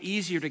make it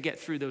easier to get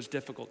through those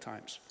difficult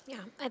times. Yeah,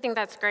 I think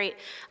that's great.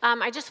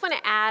 I just want to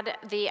add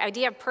the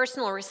idea of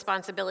personal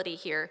responsibility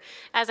here.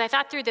 As I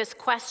thought through this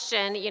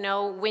question,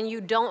 when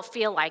you don't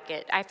feel like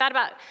it, I thought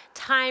about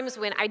times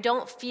when I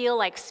don't feel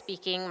like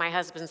speaking my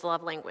husband's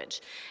love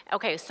language.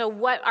 Okay, so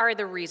what are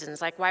the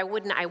reasons? Like, why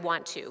wouldn't I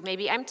want to?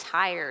 Maybe I'm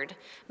tired.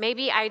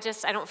 Maybe I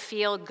don't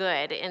feel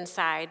good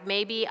inside.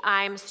 Maybe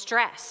I'm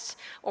stressed.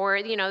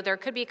 Or, there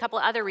could be a couple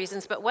other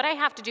reasons. But what I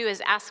have to do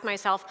is ask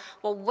myself,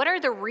 well, what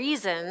are the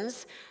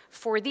reasons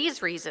for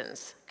these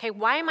reasons? Okay,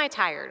 why am I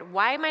tired?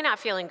 Why am I not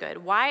feeling good?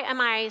 Why am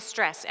I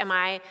stressed? Am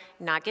I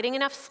not getting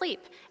enough sleep?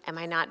 Am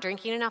I not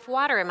drinking enough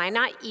water? Am I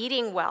not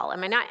eating well?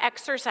 Am I not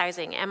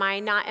exercising? Am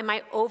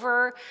I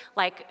over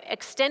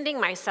extending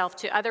myself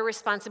to other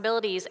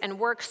responsibilities and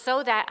work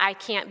so that I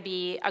can't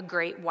be a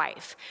great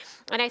wife?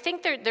 And I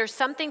think there's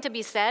something to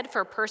be said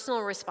for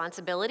personal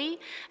responsibility.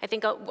 I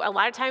think a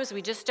lot of times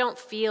we just don't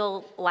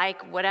feel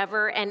like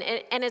whatever, and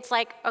it's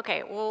like,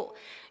 okay, well,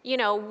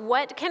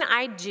 what can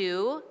I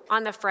do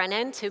on the front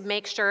end to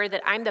make sure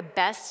that I'm the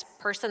best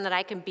person that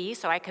I can be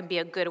so I can be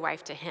a good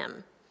wife to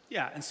him?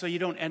 Yeah, and so you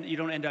don't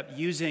end up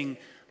using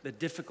the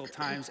difficult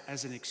times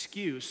as an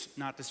excuse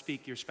not to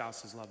speak your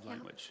spouse's love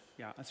language.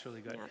 Yeah, that's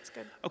really good. Yeah, that's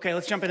good. Okay,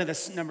 let's jump into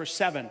this number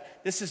 7.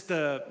 This is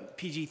the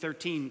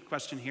PG-13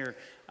 question here,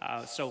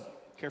 so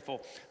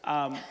careful.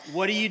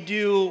 What do you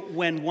do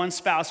when one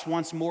spouse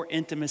wants more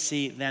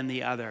intimacy than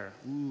the other?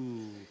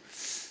 Ooh.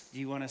 Do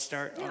you want to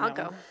start? Yeah, I'll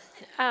go.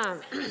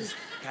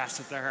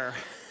 Pass it to her.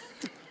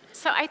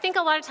 So I think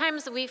a lot of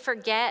times we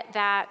forget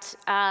that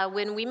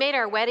when we made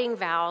our wedding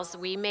vows,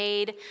 we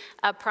made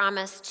a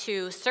promise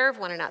to serve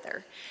one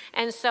another.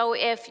 And so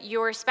if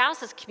your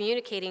spouse is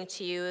communicating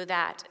to you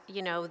that,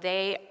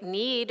 they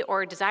need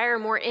or desire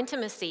more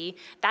intimacy,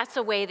 that's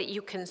a way that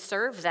you can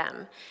serve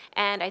them.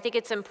 And I think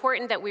it's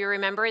important that we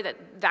remember that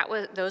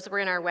those were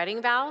in our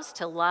wedding vows,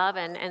 to love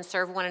and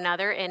serve one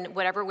another in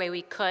whatever way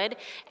we could,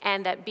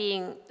 and that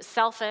being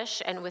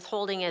selfish and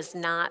withholding is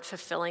not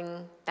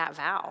fulfilling that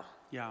vow.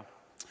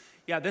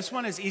 Yeah, this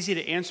one is easy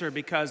to answer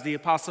because the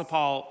Apostle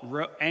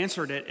Paul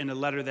answered it in a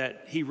letter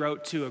that he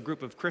wrote to a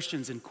group of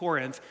Christians in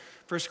Corinth,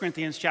 1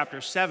 Corinthians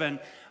chapter 7,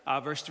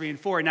 verse 3 and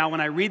 4. Now,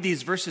 when I read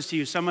these verses to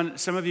you, some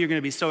of you are going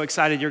to be so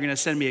excited you're going to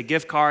send me a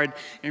gift card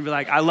and be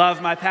like, I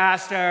love my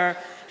pastor,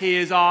 he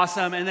is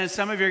awesome. And then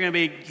some of you are going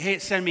to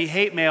send me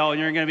hate mail and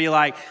you're going to be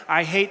like,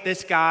 I hate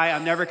this guy,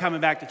 I'm never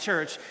coming back to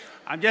church.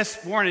 I'm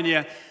just warning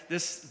you.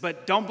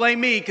 But don't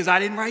blame me because I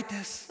didn't write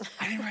this.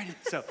 I didn't write it.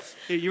 So,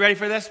 you ready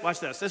for this?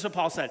 Watch this. This is what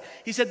Paul said.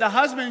 He said, the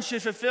husband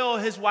should fulfill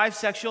his wife's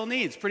sexual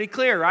needs. Pretty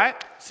clear, right?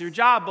 It's your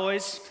job,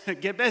 boys.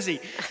 Get busy.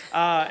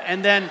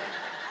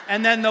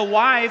 And then the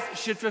wife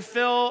should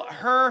fulfill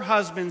her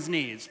husband's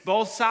needs,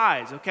 both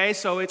sides, okay?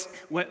 So it's,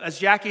 as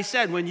Jackie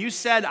said, when you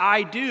said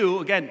I do,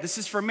 again, this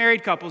is for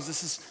married couples.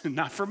 This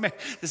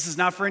is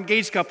not for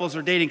engaged couples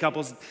or dating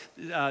couples.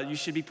 You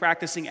should be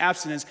practicing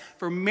abstinence.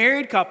 For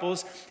married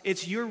couples,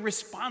 it's your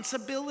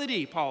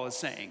responsibility, Paul is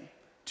saying,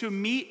 to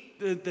meet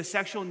the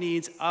sexual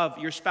needs of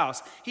your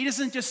spouse. He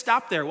doesn't just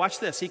stop there. Watch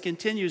this. He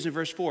continues in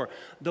verse 4.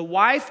 The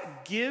wife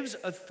gives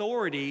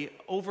authority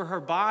over her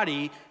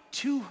body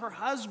to her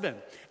husband,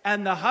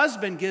 and the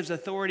husband gives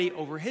authority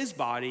over his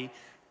body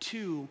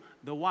to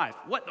the wife.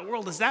 What in the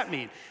world does that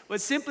mean? Well,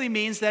 it simply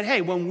means that, hey,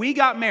 when we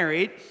got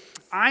married,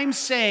 I'm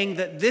saying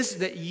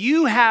that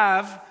you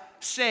have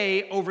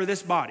say over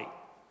this body.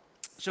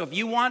 So if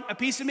you want a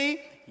piece of me,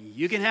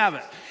 you can have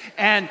it.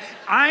 And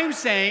I'm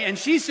saying, and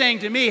she's saying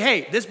to me,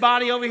 hey, this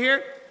body over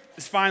here,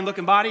 this fine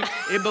looking body,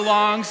 it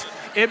belongs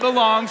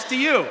to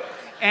you.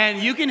 And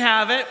you can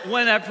have it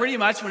pretty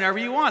much whenever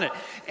you want it.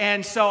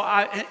 And so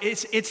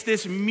it's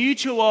this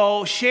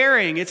mutual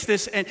sharing. It's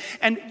this, and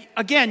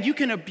again, you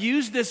can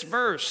abuse this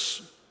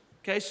verse.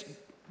 Okay, so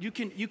you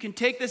can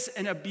take this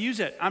and abuse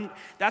it.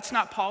 That's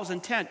not Paul's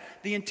intent.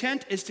 The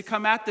intent is to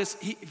come at this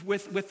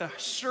with a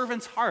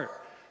servant's heart,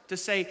 to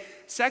say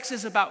sex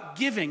is about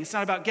giving. It's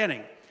not about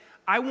getting.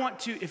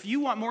 If you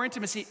want more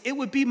intimacy, it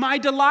would be my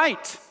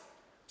delight,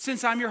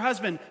 since I'm your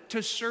husband,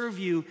 to serve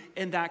you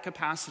in that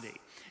capacity.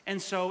 And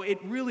so it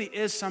really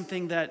is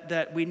something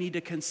that we need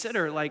to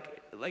consider.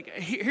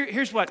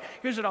 Here's what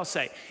I'll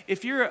say.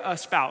 If you're a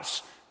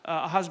spouse,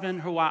 a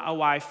husband or a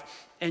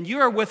wife, and you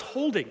are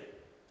withholding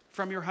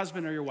from your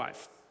husband or your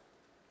wife,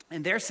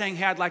 and they're saying,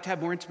 hey, I'd like to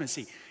have more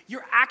intimacy,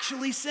 you're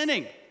actually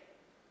sinning.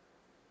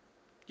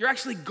 You're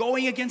actually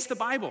going against the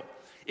Bible.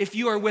 If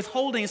you are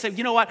withholding and say,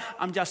 you know what,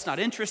 I'm just not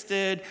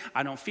interested,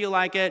 I don't feel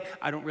like it,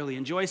 I don't really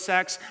enjoy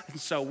sex, and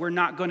so we're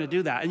not going to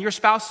do that. And your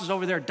spouse is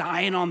over there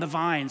dying on the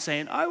vine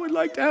saying, I would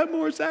like to have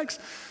more sex.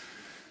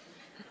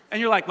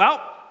 And you're like,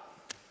 well,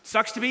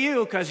 sucks to be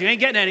you because you ain't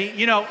getting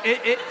any.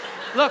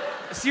 Look,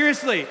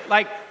 seriously,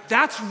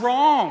 that's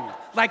wrong.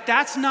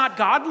 That's not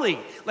godly.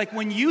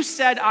 When you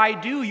said I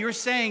do, you're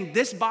saying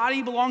this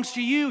body belongs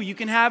to you. You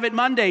can have it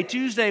Monday,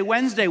 Tuesday,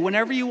 Wednesday,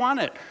 whenever you want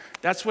it.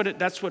 That's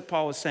what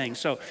Paul is saying.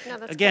 So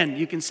again, good.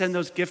 You can send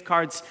those gift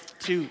cards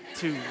to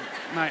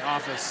my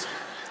office.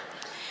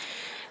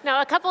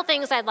 Now, a couple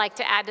things I'd like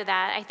to add to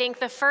that. I think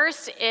the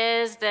first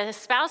is the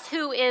spouse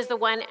who is the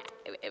one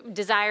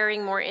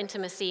desiring more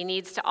intimacy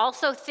needs to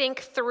also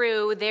think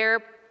through their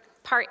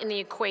part in the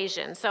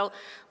equation. So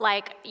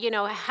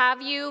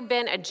have you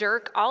been a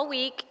jerk all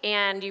week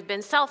and you've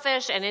been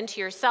selfish and into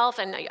yourself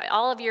and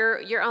all of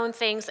your own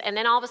things, and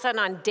then all of a sudden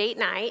on date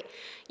night,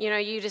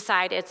 you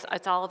decide it's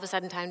all of a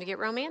sudden time to get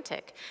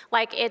romantic.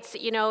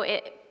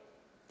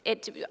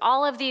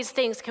 All of these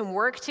things can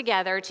work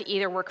together to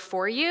either work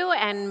for you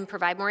and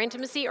provide more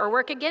intimacy or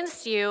work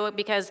against you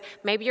because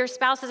maybe your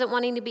spouse isn't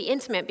wanting to be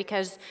intimate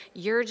because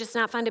you're just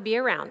not fun to be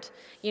around.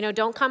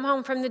 Don't come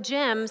home from the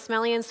gym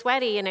smelly and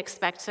sweaty and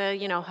expect to,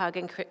 hug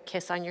and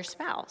kiss on your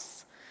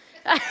spouse.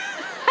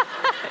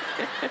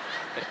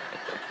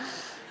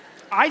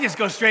 I just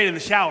go straight in the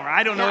shower.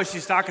 I don't know what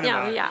she's talking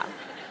about. Yeah,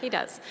 he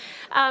does.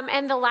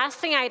 And the last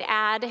thing I'd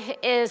add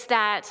is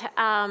that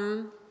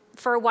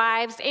for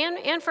wives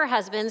and for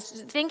husbands,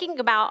 thinking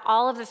about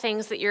all of the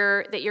things that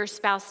your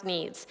spouse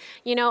needs.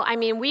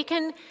 We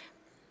can,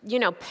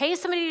 pay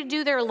somebody to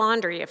do their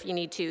laundry if you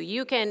need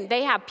to.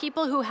 They have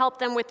people who help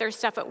them with their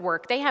stuff at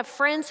work. They have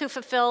friends who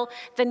fulfill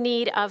the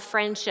need of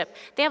friendship.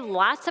 They have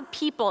lots of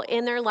people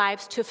in their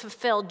lives to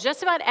fulfill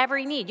just about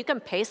every need. You can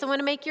pay someone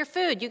to make your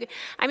food.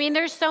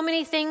 There's so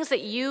many things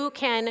that you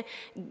can,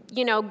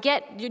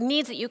 get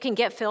needs that you can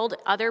get filled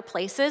other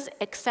places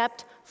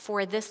except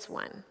for this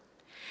one.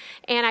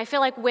 And I feel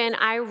like when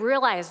I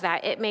realized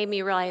that, it made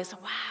me realize,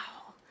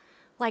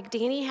 wow,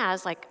 Danny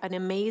has an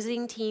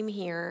amazing team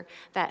here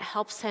that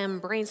helps him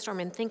brainstorm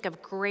and think of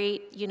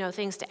great,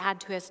 things to add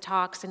to his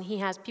talks. And he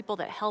has people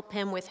that help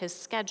him with his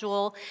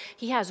schedule.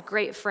 He has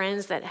great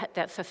friends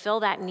that fulfill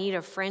that need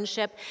of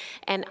friendship.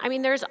 And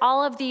there's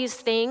all of these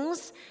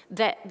things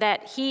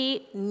that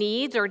he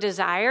needs or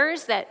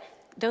desires that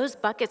those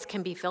buckets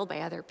can be filled by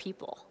other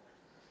people.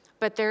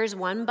 But there's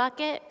one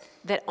bucket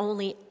that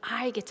only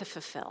I get to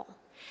fulfill.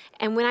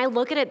 And when I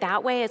look at it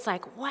that way, it's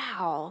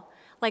wow,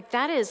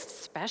 that is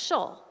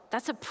special.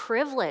 That's a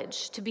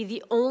privilege to be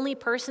the only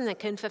person that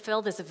can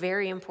fulfill this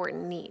very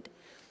important need.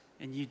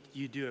 And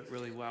you do it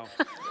really well.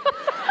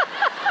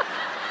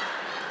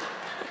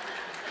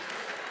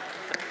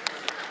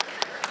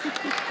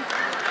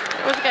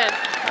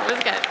 That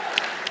was good.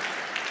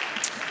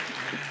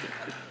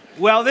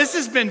 Well, this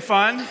has been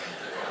fun.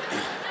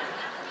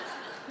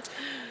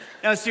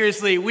 No,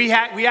 seriously, we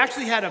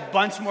actually had a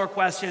bunch more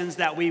questions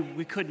that we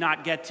could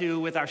not get to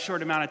with our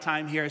short amount of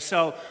time here.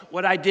 So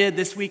what I did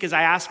this week is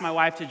I asked my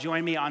wife to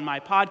join me on my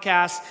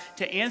podcast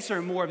to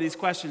answer more of these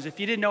questions.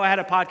 If you didn't know I had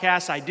a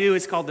podcast, I do.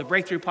 It's called the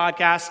Breakthrough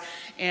Podcast.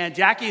 And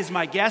Jackie is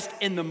my guest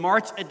in the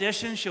March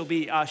edition. She'll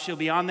be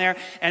on there.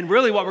 And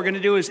really what we're going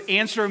to do is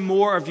answer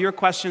more of your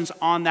questions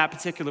on that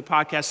particular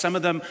podcast. Some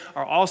of them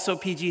are also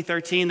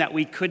PG-13 that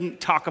we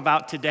couldn't talk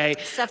about today.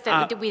 Stuff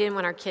that we didn't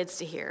want our kids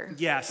to hear.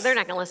 Yes. So they're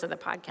not going to listen to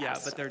the podcast. Yeah,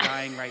 but they're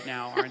dying right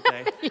now, aren't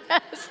they?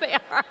 Yes, they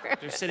are.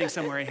 They're sitting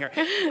somewhere in here.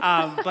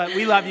 But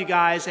we love you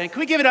guys. And can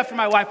we give it up for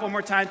my wife one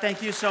more time?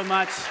 Thank you so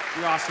much.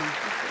 You're awesome.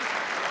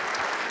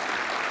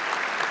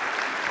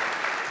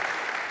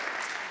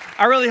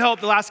 I really hope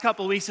the last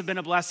couple of weeks have been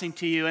a blessing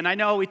to you. And I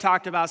know we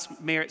talked about some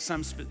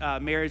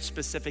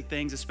marriage-specific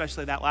things,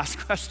 especially that last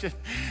question.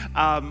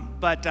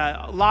 But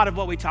a lot of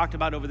what we talked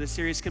about over this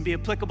series can be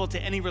applicable to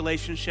any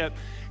relationship.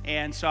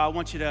 And so I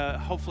want you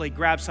to hopefully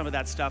grab some of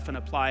that stuff and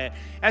apply it.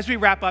 As we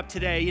wrap up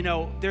today, you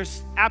know,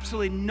 there's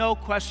absolutely no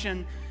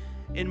question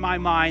in my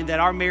mind that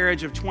our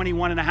marriage of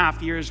 21 and a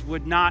half years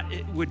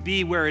would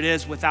be where it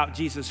is without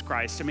Jesus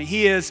Christ. I mean,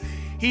 He is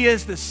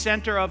the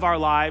center of our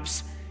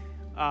lives.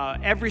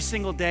 Every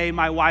single day,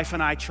 my wife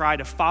and I try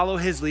to follow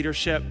His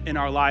leadership in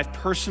our life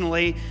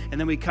personally, and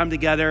then we come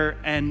together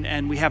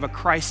and we have a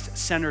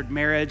Christ-centered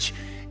marriage.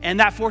 And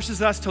that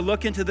forces us to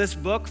look into this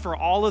book for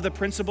all of the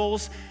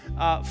principles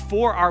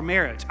for our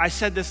marriage. I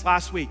said this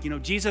last week, you know,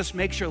 Jesus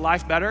makes your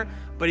life better,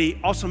 but He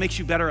also makes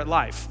you better at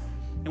life.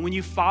 And when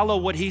you follow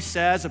what He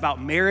says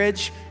about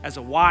marriage, as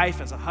a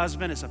wife, as a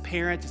husband, as a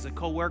parent, as a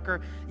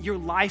coworker, your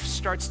life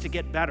starts to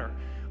get better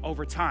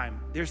over time.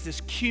 There's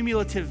this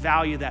cumulative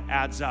value that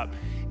adds up.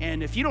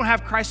 And if you don't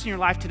have Christ in your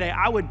life today,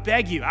 I would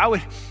beg you,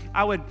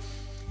 I would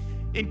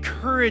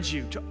encourage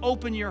you to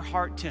open your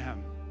heart to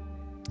Him.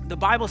 The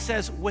Bible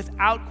says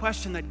without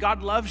question that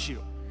God loves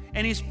you,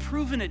 and He's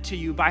proven it to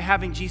you by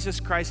having Jesus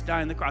Christ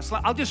die on the cross.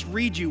 I'll just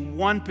read you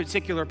one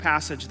particular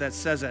passage that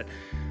says it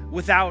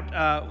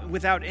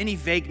without any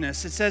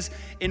vagueness. It says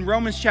in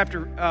Romans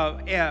chapter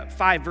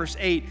 5, verse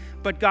 8,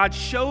 "But God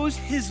shows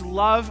His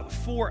love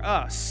for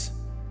us,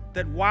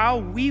 that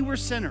while we were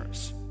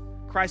sinners,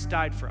 Christ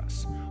died for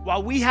us."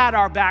 While we had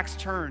our backs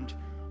turned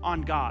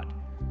on God,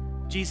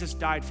 Jesus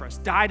died for us,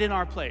 died in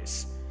our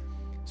place,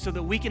 so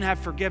that we can have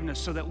forgiveness,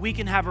 so that we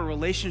can have a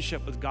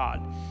relationship with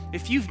God.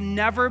 If you've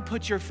never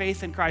put your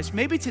faith in Christ,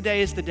 maybe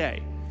today is the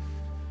day.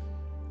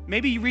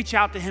 Maybe you reach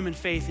out to Him in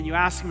faith and you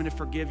ask Him to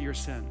forgive your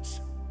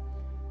sins.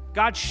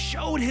 God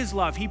showed His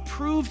love. He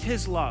proved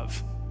His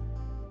love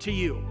to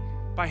you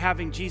by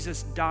having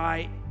Jesus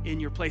die in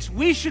your place.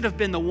 We should have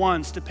been the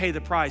ones to pay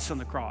the price on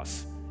the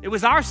cross. It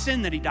was our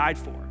sin that He died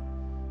for.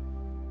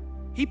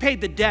 He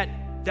paid the debt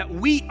that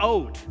we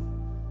owed.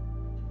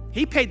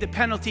 He paid the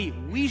penalty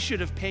we should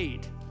have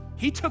paid.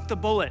 He took the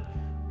bullet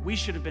we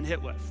should have been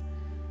hit with.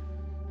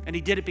 And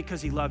He did it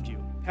because He loved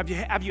you. Have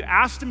you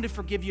asked Him to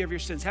forgive you of your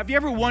sins? Have you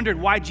ever wondered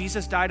why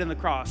Jesus died on the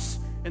cross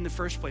in the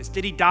first place?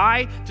 Did He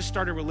die to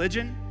start a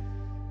religion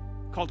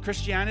called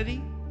Christianity?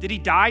 Did He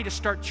die to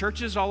start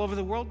churches all over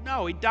the world?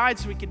 No, He died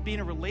so He could be in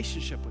a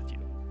relationship with you,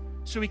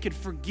 so He could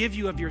forgive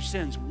you of your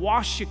sins,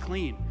 wash you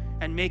clean,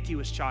 and make you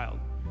His child.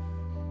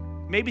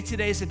 Maybe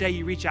today's the day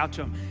you reach out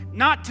to Him.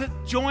 Not to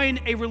join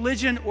a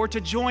religion or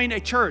to join a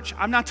church.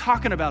 I'm not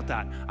talking about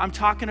that. I'm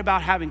talking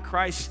about having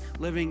Christ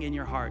living in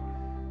your heart,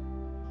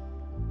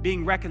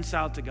 being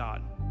reconciled to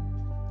God,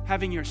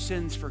 having your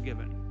sins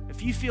forgiven.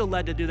 If you feel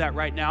led to do that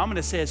right now, I'm going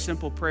to say a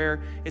simple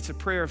prayer. It's a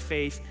prayer of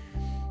faith.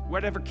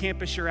 Whatever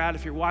campus you're at,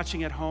 if you're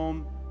watching at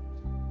home,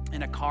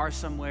 in a car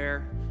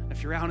somewhere,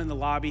 if you're out in the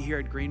lobby here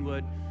at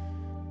Greenwood,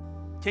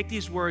 take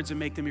these words and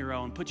make them your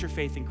own. Put your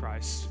faith in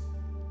Christ.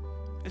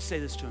 Let's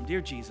say this to Him.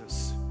 Dear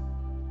Jesus,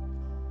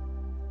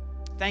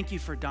 thank You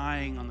for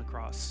dying on the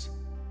cross,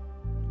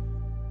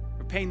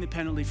 for paying the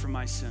penalty for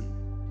my sin,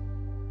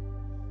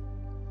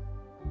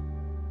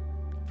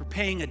 for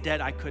paying a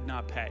debt I could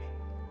not pay.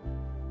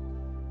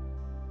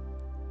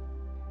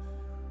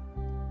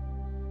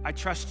 I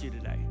trust You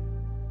today.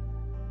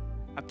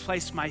 I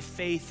place my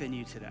faith in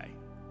You today.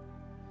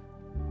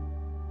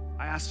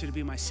 I ask You to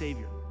be my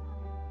Savior.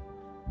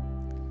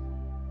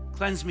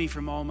 Cleanse me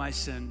from all my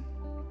sin.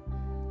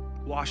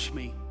 Wash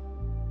me.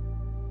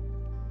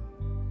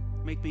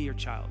 Make me Your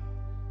child.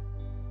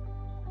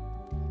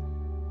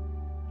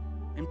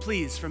 And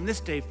please, from this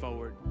day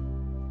forward,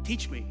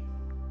 teach me,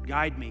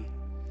 guide me.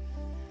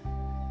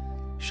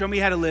 Show me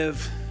how to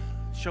live.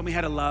 Show me how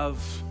to love.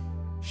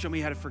 Show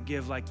me how to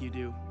forgive like You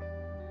do.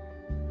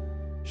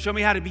 Show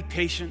me how to be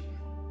patient,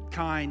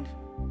 kind,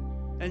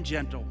 and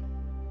gentle.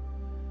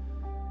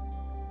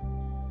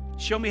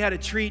 Show me how to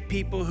treat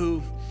people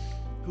who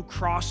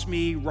cross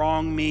me,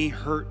 wrong me,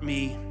 hurt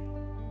me.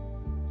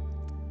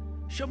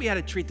 Show me how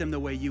to treat them the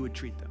way You would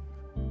treat them.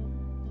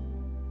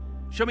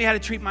 Show me how to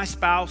treat my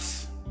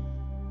spouse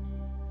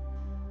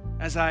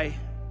as I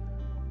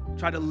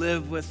try to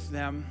live with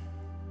them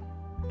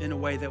in a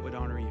way that would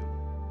honor You.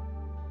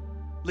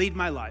 Lead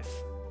my life.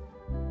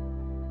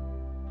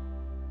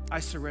 I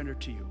surrender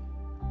to You.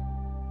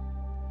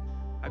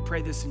 I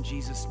pray this in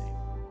Jesus' name.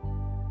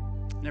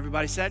 And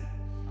everybody said,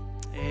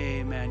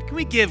 amen. Can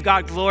we give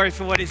God glory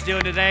for what he's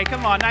doing today?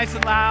 Come on, nice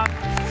and loud.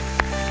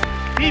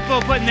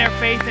 People putting their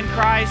faith in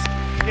Christ.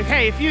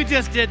 If you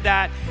just did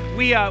that,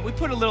 we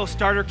put a little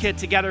starter kit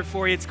together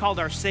for you. It's called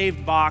our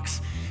Saved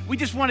Box. We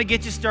just want to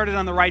get you started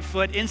on the right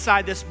foot.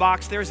 Inside this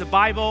box, there's a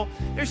Bible.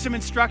 There's some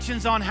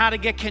instructions on how to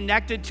get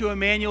connected to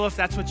Emmanuel if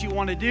that's what you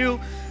want to do.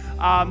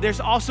 There's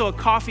also a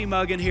coffee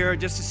mug in here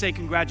just to say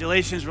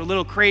congratulations. We're a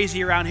little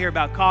crazy around here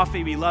about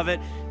coffee. We love it.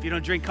 If you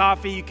don't drink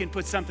coffee, you can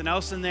put something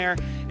else in there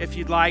if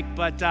you'd like.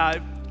 But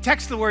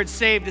text the word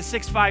SAVE to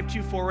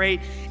 65248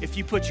 if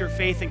you put your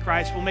faith in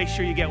Christ. We'll make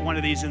sure you get one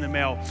of these in the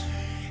mail.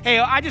 Hey,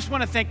 I just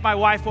want to thank my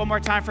wife one more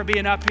time for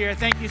being up here.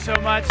 Thank you so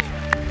much.